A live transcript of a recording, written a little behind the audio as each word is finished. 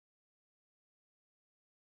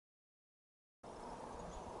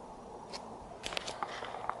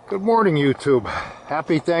Good morning, YouTube.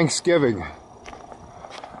 Happy Thanksgiving.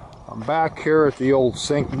 I'm back here at the old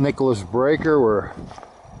St. Nicholas breaker where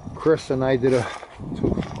Chris and I did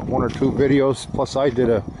one or two videos, plus I did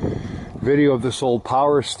a video of this old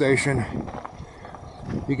power station.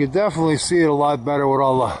 You can definitely see it a lot better with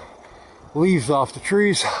all the leaves off the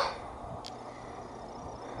trees.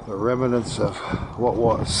 The remnants of what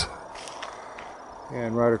was.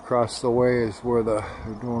 And right across the way is where they're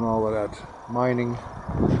doing all of that mining.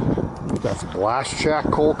 That's Blast Shack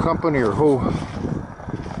Coal Company or who?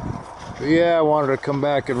 But yeah, I wanted to come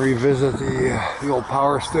back and revisit the old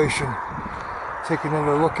power station. Take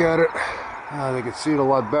another look at it. They can see it a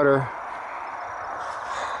lot better.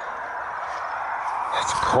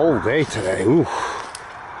 It's a cold day today. Ooh,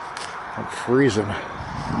 I'm freezing.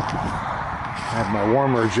 I have my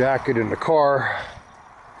warmer jacket in the car.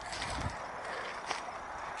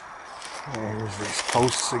 And here's these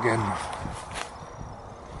posts again.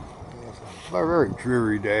 It's a very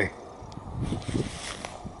dreary day.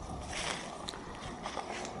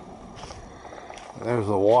 There's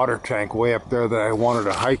a water tank way up there that I wanted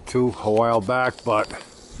to hike to a while back, but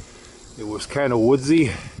it was kind of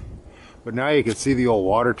woodsy. But now you can see the old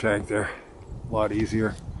water tank there. A lot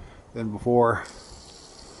easier than before.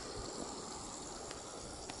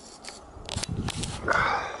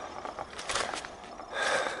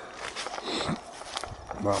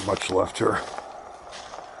 Not much left here.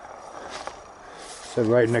 Said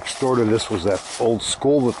right next door to this was that old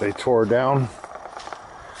school that they tore down.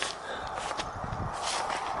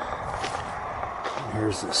 And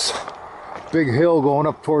here's this big hill going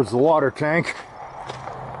up towards the water tank.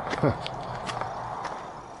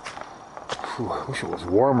 Whew, I wish it was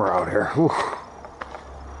warmer out here. Whew.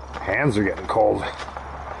 Hands are getting cold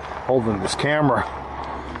holding this camera.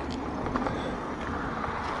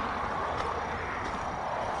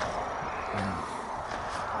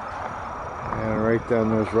 Right down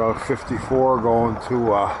there's Route 54 going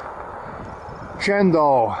to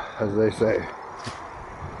Chendo, as they say.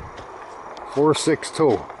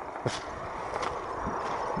 462.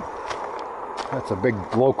 That's a big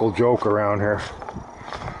local joke around here.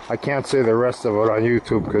 I can't say the rest of it on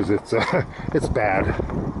YouTube because it's bad.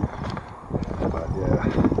 But yeah,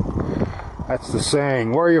 that's the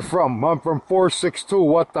saying. Where are you from? I'm from 462.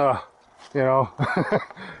 What the? You know,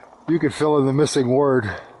 you could fill in the missing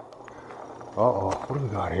word. Uh-oh, what do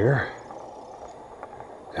we got here?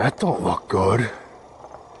 That don't look good.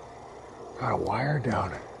 Got a wire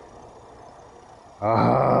down it.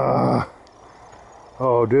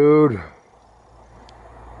 Oh, dude.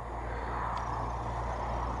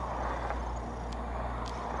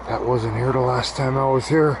 That wasn't here the last time I was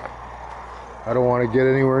here. I don't want to get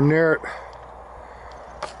anywhere near it.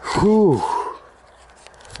 Whew.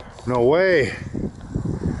 No way.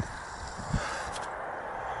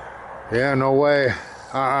 Yeah, no way. If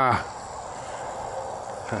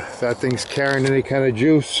that thing's carrying any kind of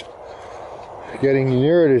juice, getting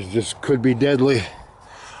near it could be deadly.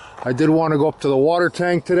 I did want to go up to the water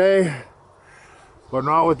tank today, but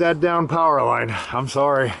not with that down power line. I'm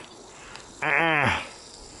sorry. But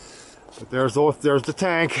there's the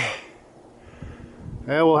tank.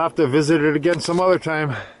 And we'll have to visit it again some other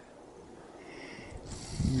time.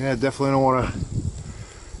 Yeah, definitely don't want to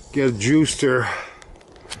get juiced here.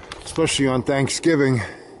 Especially on Thanksgiving.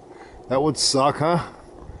 That would suck, huh?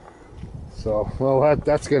 So, well,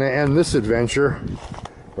 that's going to end this adventure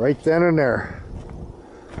right then and there.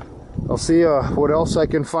 I'll see what else I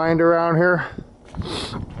can find around here.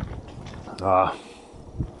 Let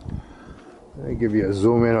me give you a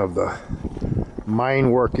zoom in of the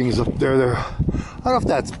mine workings up there. I don't know if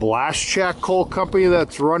that's Blast Shack Coal Company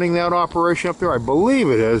that's running that operation up there. I believe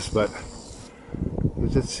it is, but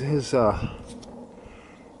it's his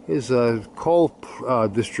coal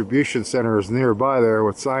distribution center is nearby there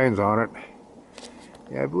with signs on it.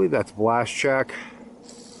 Yeah, I believe that's Blast Shack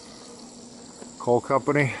Coal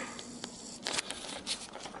Company.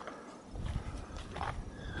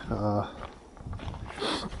 Yeah,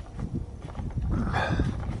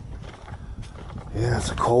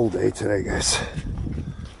 it's a cold day today, guys.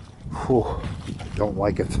 Whew, I don't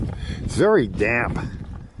like it. It's very damp.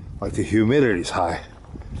 Like the humidity's high.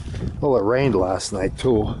 Well, it rained last night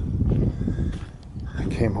too. I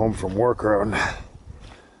came home from work around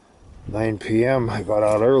 9 p.m. I got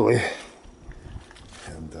out early.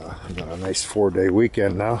 And I got a nice 4-day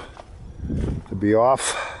weekend now to be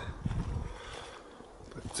off.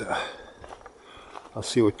 But I'll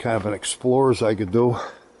see what kind of an explorers I could do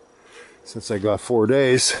since I got 4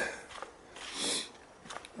 days.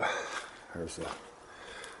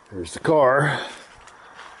 There's the car.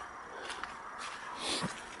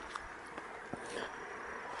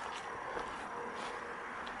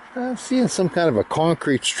 I'm seeing some kind of a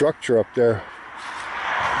concrete structure up there.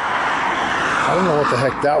 I don't know what the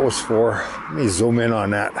heck that was for. Let me zoom in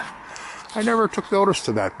on that. I never took notice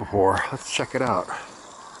to that before. Let's check it out.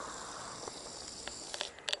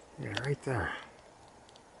 Yeah, right there.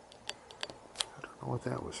 I don't know what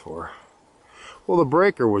that was for. Well, the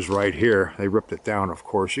breaker was right here. They ripped it down, of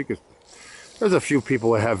course. There's a few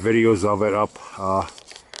people that have videos of it up.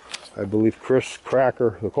 I believe Chris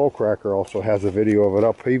Cracker, the Coal Cracker, also has a video of it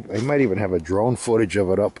up. He might even have a drone footage of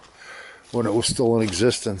it up when it was still in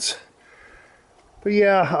existence. But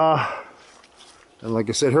yeah, and like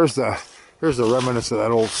I said, here's the remnants of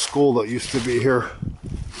that old school that used to be here.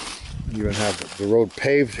 You even have the road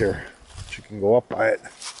paved here, so you can go up by it.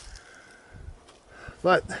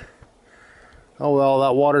 But oh well,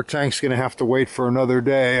 that water tank's gonna have to wait for another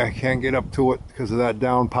day. I can't get up to it because of that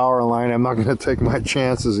down power line. I'm not gonna take my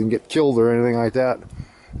chances and get killed or anything like that.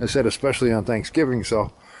 I said especially on Thanksgiving,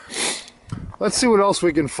 so let's see what else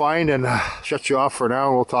we can find and shut you off for now,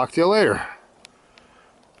 and we'll talk to you later.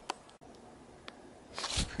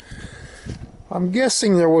 I'm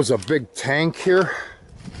guessing there was a big tank here.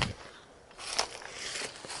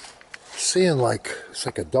 Seeing like it's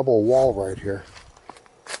like a double wall right here.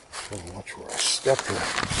 Watch where I step here.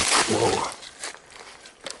 Whoa.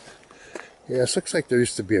 Yeah, this looks like there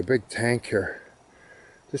used to be a big tank here.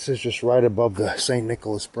 This is just right above the St.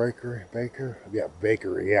 Nicholas Bakery. Yeah,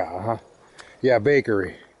 bakery. Yeah, Yeah,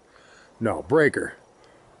 bakery. No, breaker.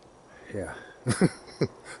 Yeah.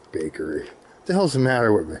 Bakery. What the hell's the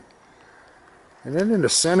matter with me? And then in the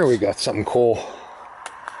center we got something cool.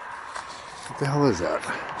 What the hell is that?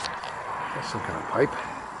 That's some kind of pipe.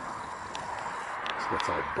 It's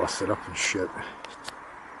all busted up and shit.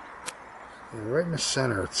 And right in the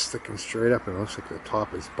center, it's sticking straight up, and it looks like the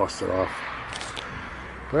top is busted off.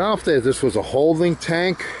 But I don't know if this was a holding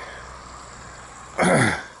tank.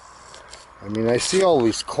 I mean, I see all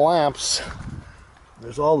these clamps.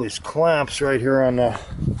 There's all these clamps right here on the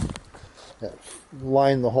that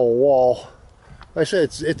line the whole wall. Like I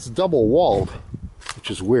said, it's double walled, which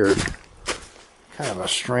is weird. Kind of a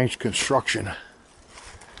strange construction.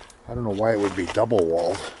 I don't know why it would be double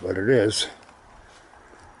walled, but it is.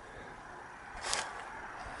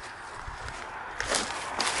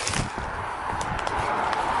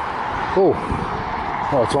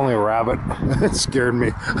 Oh, it's only a rabbit. It scared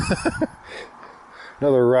me.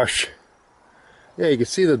 Another rush. Yeah, you can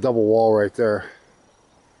see the double wall right there.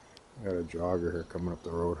 I got a jogger here coming up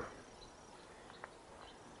the road.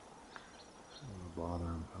 I don't bother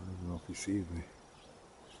him. I don't even know if he sees me.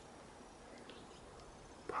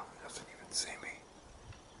 Probably doesn't even see me.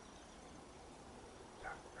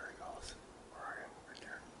 Yeah, there he goes. Where are you? Right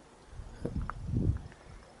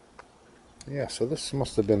there. Yeah, so this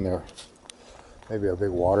must have been there. Maybe a big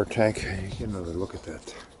water tank. You get another look at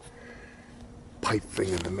that pipe thing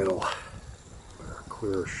in the middle. A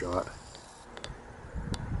clearer shot.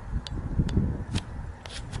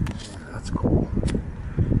 Yeah, that's cool.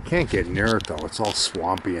 Can't get near it though. It's all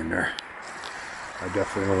swampy in there. I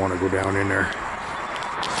definitely don't want to go down in there.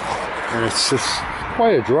 And it's just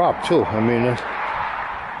quite a drop too. I mean,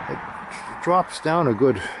 it drops down a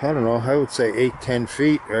good, I don't know, I would say 8-10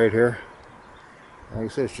 feet right here. Like I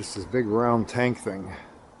said, it's just this big round tank thing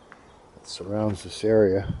that surrounds this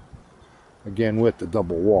area. Again, with the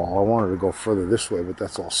double wall. I wanted to go further this way, but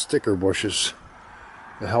that's all sticker bushes.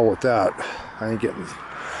 The hell with that. I got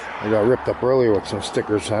ripped up earlier with some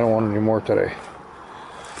stickers. I don't want any more today.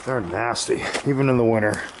 They're nasty, even in the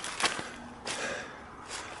winter.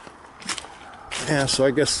 Yeah, so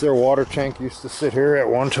I guess their water tank used to sit here at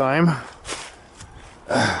one time.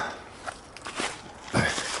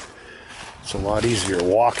 It's a lot easier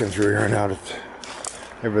walking through here now that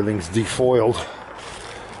everything's defoiled.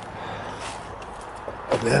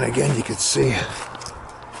 But then again, you could see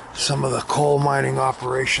some of the coal mining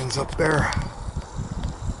operations up there.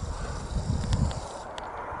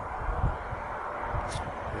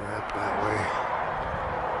 Yeah, that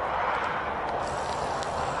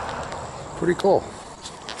way. Pretty cool.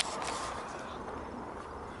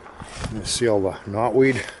 You see all the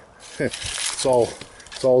knotweed? It's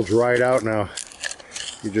all dried out now.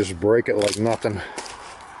 You just break it like nothing.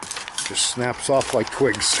 It just snaps off like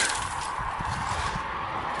twigs.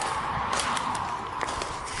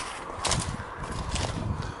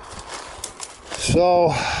 So,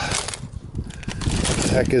 what the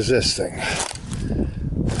heck is this thing?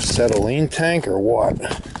 Acetylene tank or what?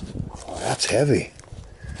 Oh, that's heavy.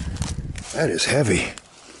 That is heavy.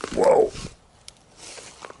 Whoa.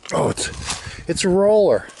 Oh, it's a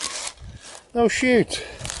roller. No shoot.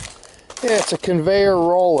 Yeah, it's a conveyor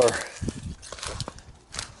roller.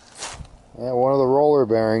 Yeah, one of the roller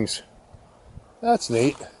bearings. That's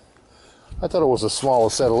neat. I thought it was a small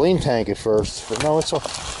acetylene tank at first, but no, it's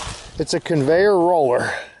a conveyor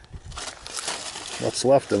roller. What's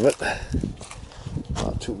left of it.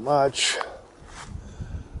 Not too much.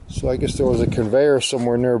 So I guess there was a conveyor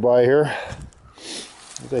somewhere nearby here.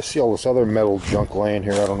 I see all this other metal junk laying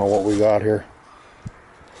here. I don't know what we got here.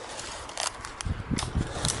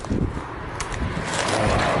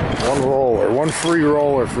 One roller, one free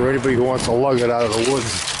roller for anybody who wants to lug it out of the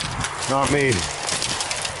woods. Not me.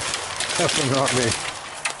 Definitely not me.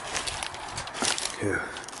 Yeah.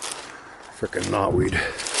 Frickin' knotweed.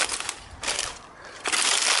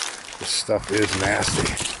 This stuff is nasty.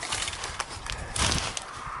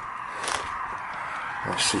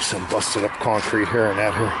 I see some busted up concrete here and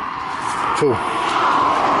that here too.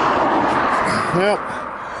 Well,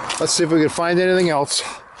 let's see if we can find anything else.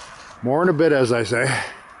 More in a bit, as I say.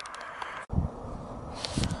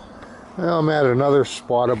 Well, I'm at another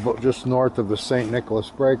spot about just north of the St.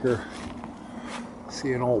 Nicholas breaker.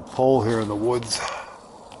 See an old pole here in the woods.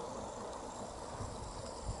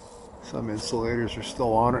 Some insulators are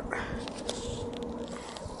still on it.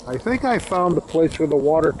 I think I found the place where the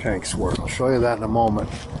water tanks were. I'll show you that in a moment.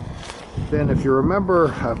 Then if you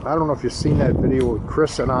remember, I don't know if you've seen that video with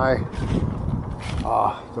Chris and I,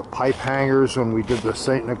 the pipe hangers when we did the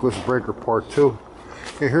St. Nicholas breaker part 2.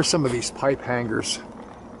 Okay, here's some of these pipe hangers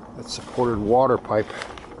that supported water pipe.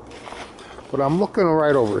 But I'm looking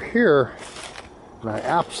right over here, and I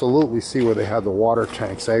absolutely see where they had the water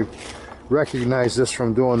tanks. I recognize this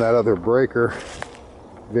from doing that other breaker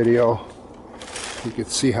video. You can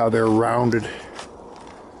see how they're rounded.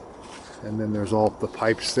 And then there's all the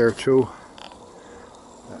pipes there too.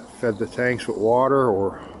 That fed the tanks with water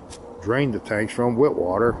or drained the tanks from with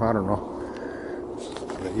water. I don't know.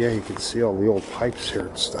 But yeah, you can see all the old pipes here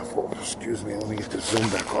and stuff. Oh, excuse me, let me get the zoom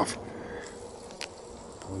back off.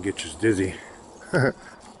 I'll get you dizzy.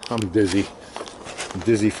 I'm dizzy. I'm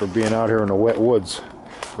dizzy for being out here in the wet woods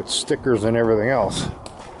with stickers and everything else.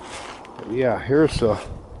 But yeah, here's some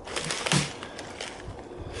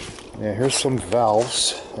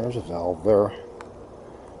valves. There's a valve there.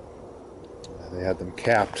 They had them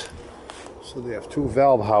capped. So they have 2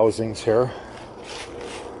 valve housings here.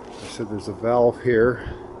 I said there's a valve here.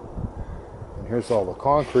 And here's all the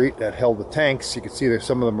concrete that held the tanks. You can see there's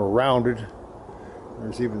some of them are rounded.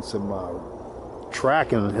 There's even some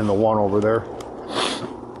track in the one over there.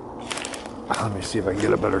 Let me see if I can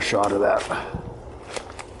get a better shot of that.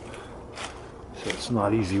 So it's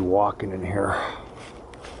not easy walking in here.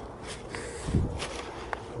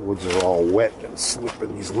 The woods are all wet and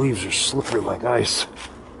slipping. These leaves are slippery like ice.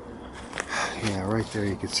 Yeah, right there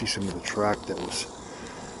you can see some of the track that was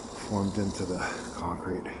formed into the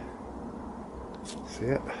concrete. See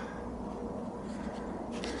it?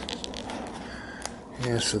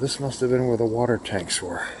 Yeah, so this must have been where the water tanks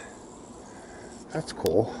were. That's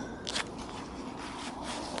cool.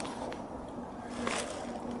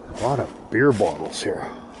 A lot of beer bottles here.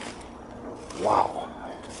 Wow.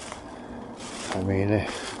 I mean,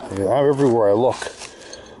 everywhere I look,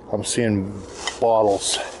 I'm seeing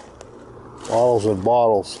bottles. Bottles and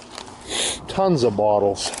bottles. Tons of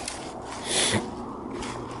bottles.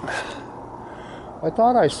 I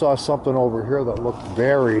thought I saw something over here that looked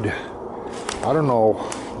buried. I don't know.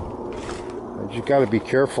 You got to be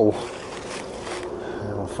careful.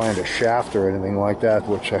 I don't find a shaft or anything like that,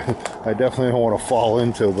 which I definitely don't want to fall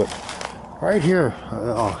into. But right here,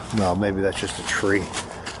 oh no, maybe that's just a tree.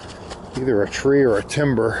 Either a tree or a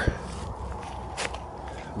timber.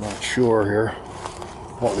 I'm not sure here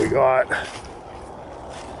what we got.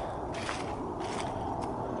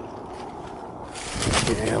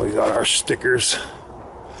 Yeah, we got our stickers.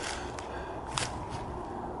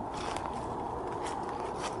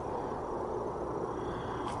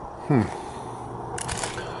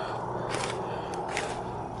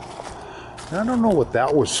 I don't know what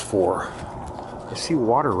that was for. I see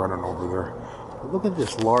water running over there. But look at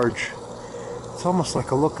this large, it's almost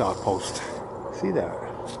like a lookout post. See that?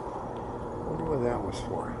 I wonder what that was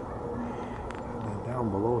for. And then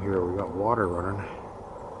down below here we got water running. I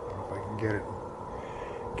don't know if I can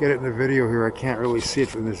get it in the video here. I can't really see it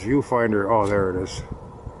from this viewfinder. Oh, there it is.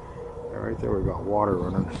 Right there we got water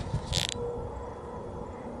running.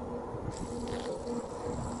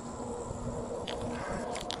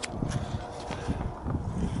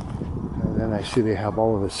 And I see they have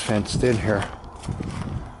all of this fenced in here.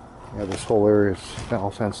 Yeah, this whole area is all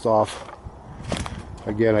fenced off.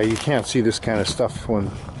 Again, you can't see this kind of stuff when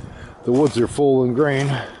the woods are full and grain.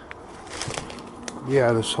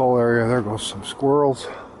 Yeah, this whole area, there goes some squirrels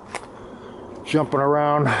jumping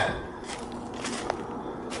around.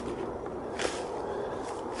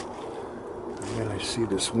 And I see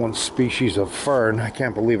this one species of fern. I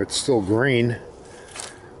can't believe it's still green.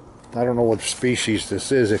 I don't know what species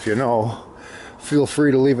this is. If you know, feel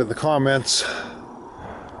free to leave it in the comments.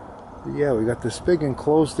 But yeah, we got this big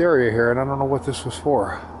enclosed area here, and I don't know what this was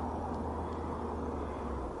for.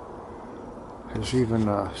 There's even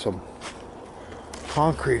some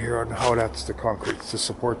concrete here. On how that's the concrete to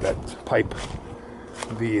support that pipe.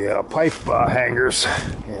 The pipe hangers.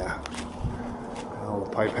 Yeah. All the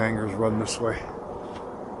pipe hangers run this way.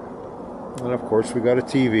 And of course we got a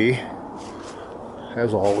TV.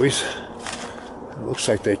 As always. It looks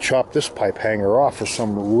like they chopped this pipe hanger off for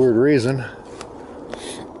some weird reason. I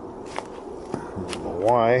don't know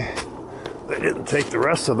why they didn't take the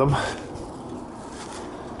rest of them.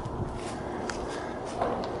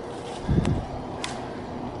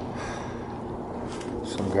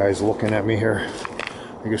 Some guy's looking at me here.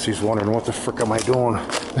 I guess he's wondering, what the frick am I doing?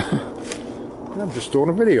 I'm just doing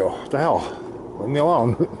a video. What the hell? Leave me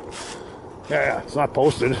alone. Yeah, it's not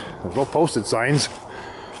posted. There's no posted signs.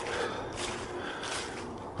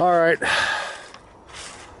 Alright.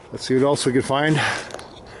 Let's see what else we can find.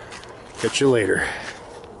 Catch you later.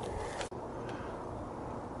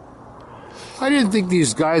 I didn't think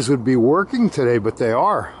these guys would be working today, but they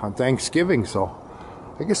are on Thanksgiving, so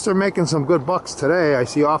I guess they're making some good bucks today. I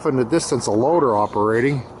see off in the distance a loader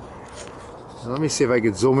operating. Let me see if I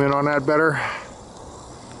can zoom in on that better.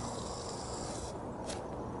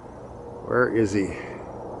 Where is he?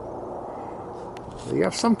 You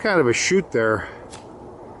have some kind of a chute there.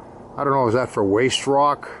 I don't know, is that for waste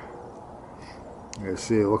rock? You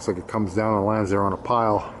see, it looks like it comes down and lands there on a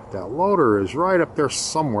pile. That loader is right up there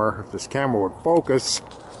somewhere, if this camera would focus.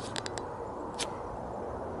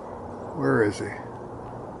 Where is he?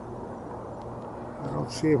 I don't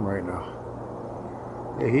see him right now.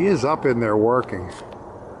 Yeah, he is up in there working.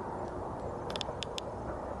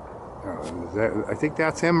 I think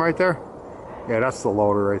that's him right there. Yeah, that's the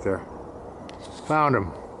loader right there. Found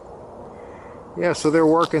him. Yeah, so they're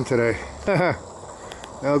working today.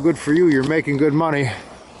 Well, good for you. You're making good money.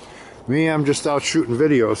 Me, I'm just out shooting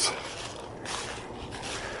videos.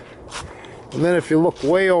 And then if you look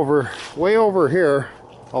way over here,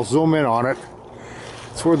 I'll zoom in on it.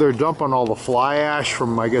 It's where they're dumping all the fly ash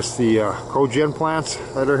from, I guess, the cogen plants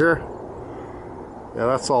that are here. Yeah,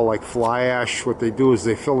 that's all like fly ash. What they do is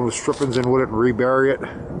they fill the strippings in with it and rebury it.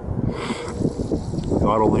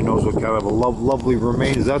 God only knows what kind of a lovely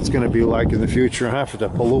remains that's going to be like in the future. I have to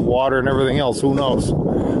pollute water and everything else. Who knows?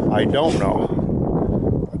 I don't know.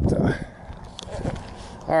 But,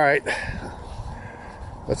 all right.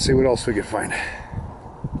 Let's see what else we can find.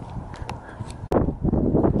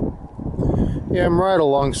 Yeah, I'm right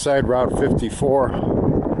alongside Route 54. You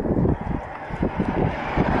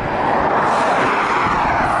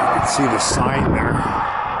can see the sign there.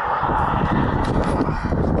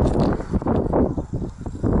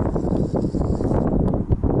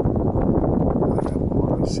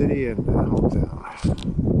 City and hometown. So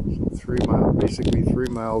 3 miles, basically 3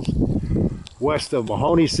 miles west of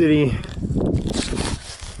Mahoney City.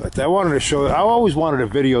 But I wanted to show, I always wanted to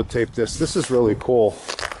videotape this. This is really cool.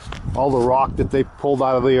 All the rock that they pulled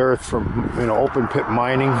out of the earth from, you know, open pit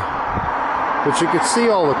mining. But you can see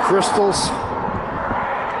all the crystals,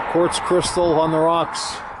 quartz crystal on the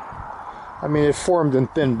rocks. I mean, it formed in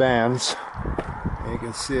thin bands. You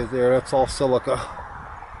can see it there, that's all silica.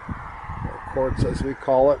 Quartz, as we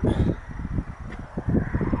call it.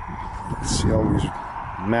 See all these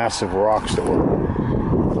massive rocks that were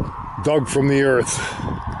dug from the earth.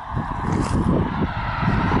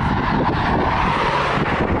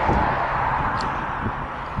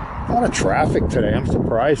 A lot of traffic today, I'm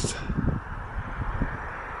surprised.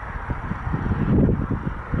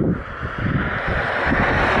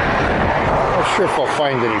 Not sure if I'll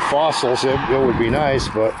find any fossils. It would be nice,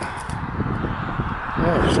 but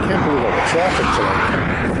yeah, I just can't believe all the traffic today.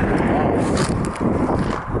 Wow.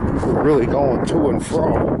 We're really going to and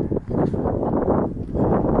from.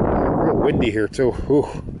 Real windy here too. Ooh.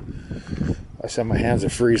 I said my hands are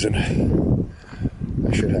freezing.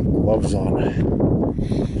 I should have gloves on.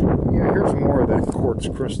 Yeah, here's more of that quartz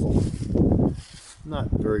crystal. Not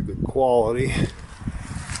very good quality.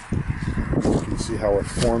 You can see how it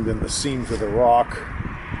formed in the seams of the rock.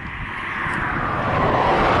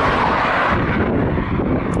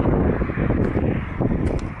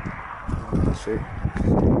 See?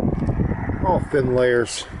 Oh, thin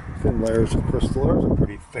layers of crystal. There's a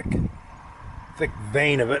pretty thick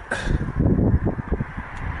vein of it.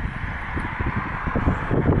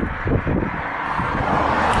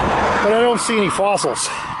 But I don't see any fossils.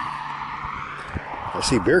 I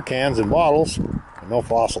see beer cans and bottles, and no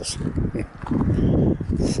fossils.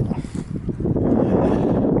 So,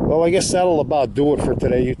 Well, I guess that'll about do it for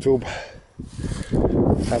today, YouTube.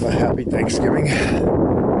 Have a happy Thanksgiving.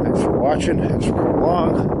 Thanks for watching. Thanks for coming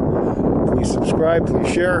along. Please subscribe.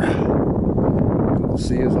 Please share. We'll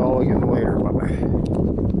see you all again later. Bye-bye.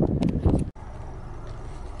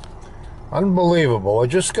 Unbelievable. I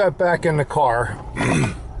just got back in the car,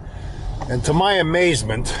 and to my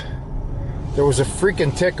amazement, there was a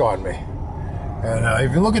freaking tick on me. And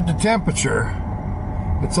if you look at the temperature,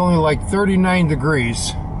 it's only like 39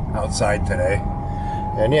 degrees outside today.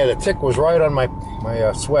 And yeah, the tick was right on my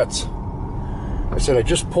sweats. I said I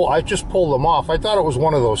just pulled them off. I thought it was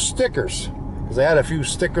one of those stickers, because I had a few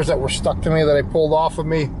stickers that were stuck to me that I pulled off of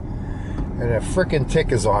me, and a freaking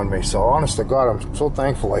tick is on me. So honest to God, I'm so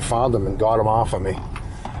thankful I found them and got them off of me.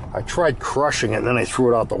 I tried crushing it, and then I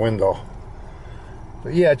threw it out the window.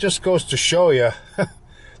 But yeah, it just goes to show you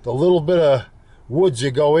the little bit of woods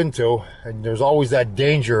you go into, and there's always that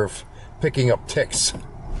danger of picking up ticks.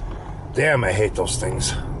 Damn, I hate those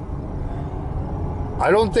things.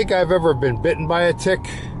 I don't think I've ever been bitten by a tick,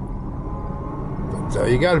 but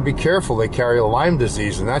you got to be careful. They carry a Lyme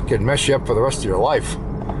disease, and that can mess you up for the rest of your life,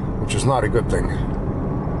 which is not a good thing.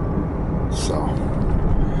 So,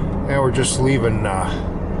 yeah, we're just leaving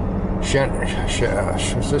Shenandoah,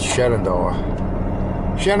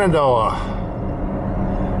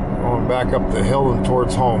 going back up the hill and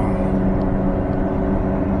towards home.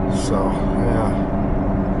 So, yeah.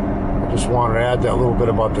 Just wanted to add that little bit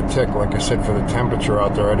about the tick. Like I said, for the temperature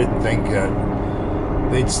out there, I didn't think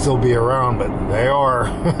that they'd still be around, but they are.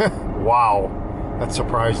 Wow, that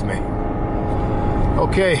surprised me.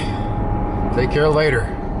 Okay, take care later.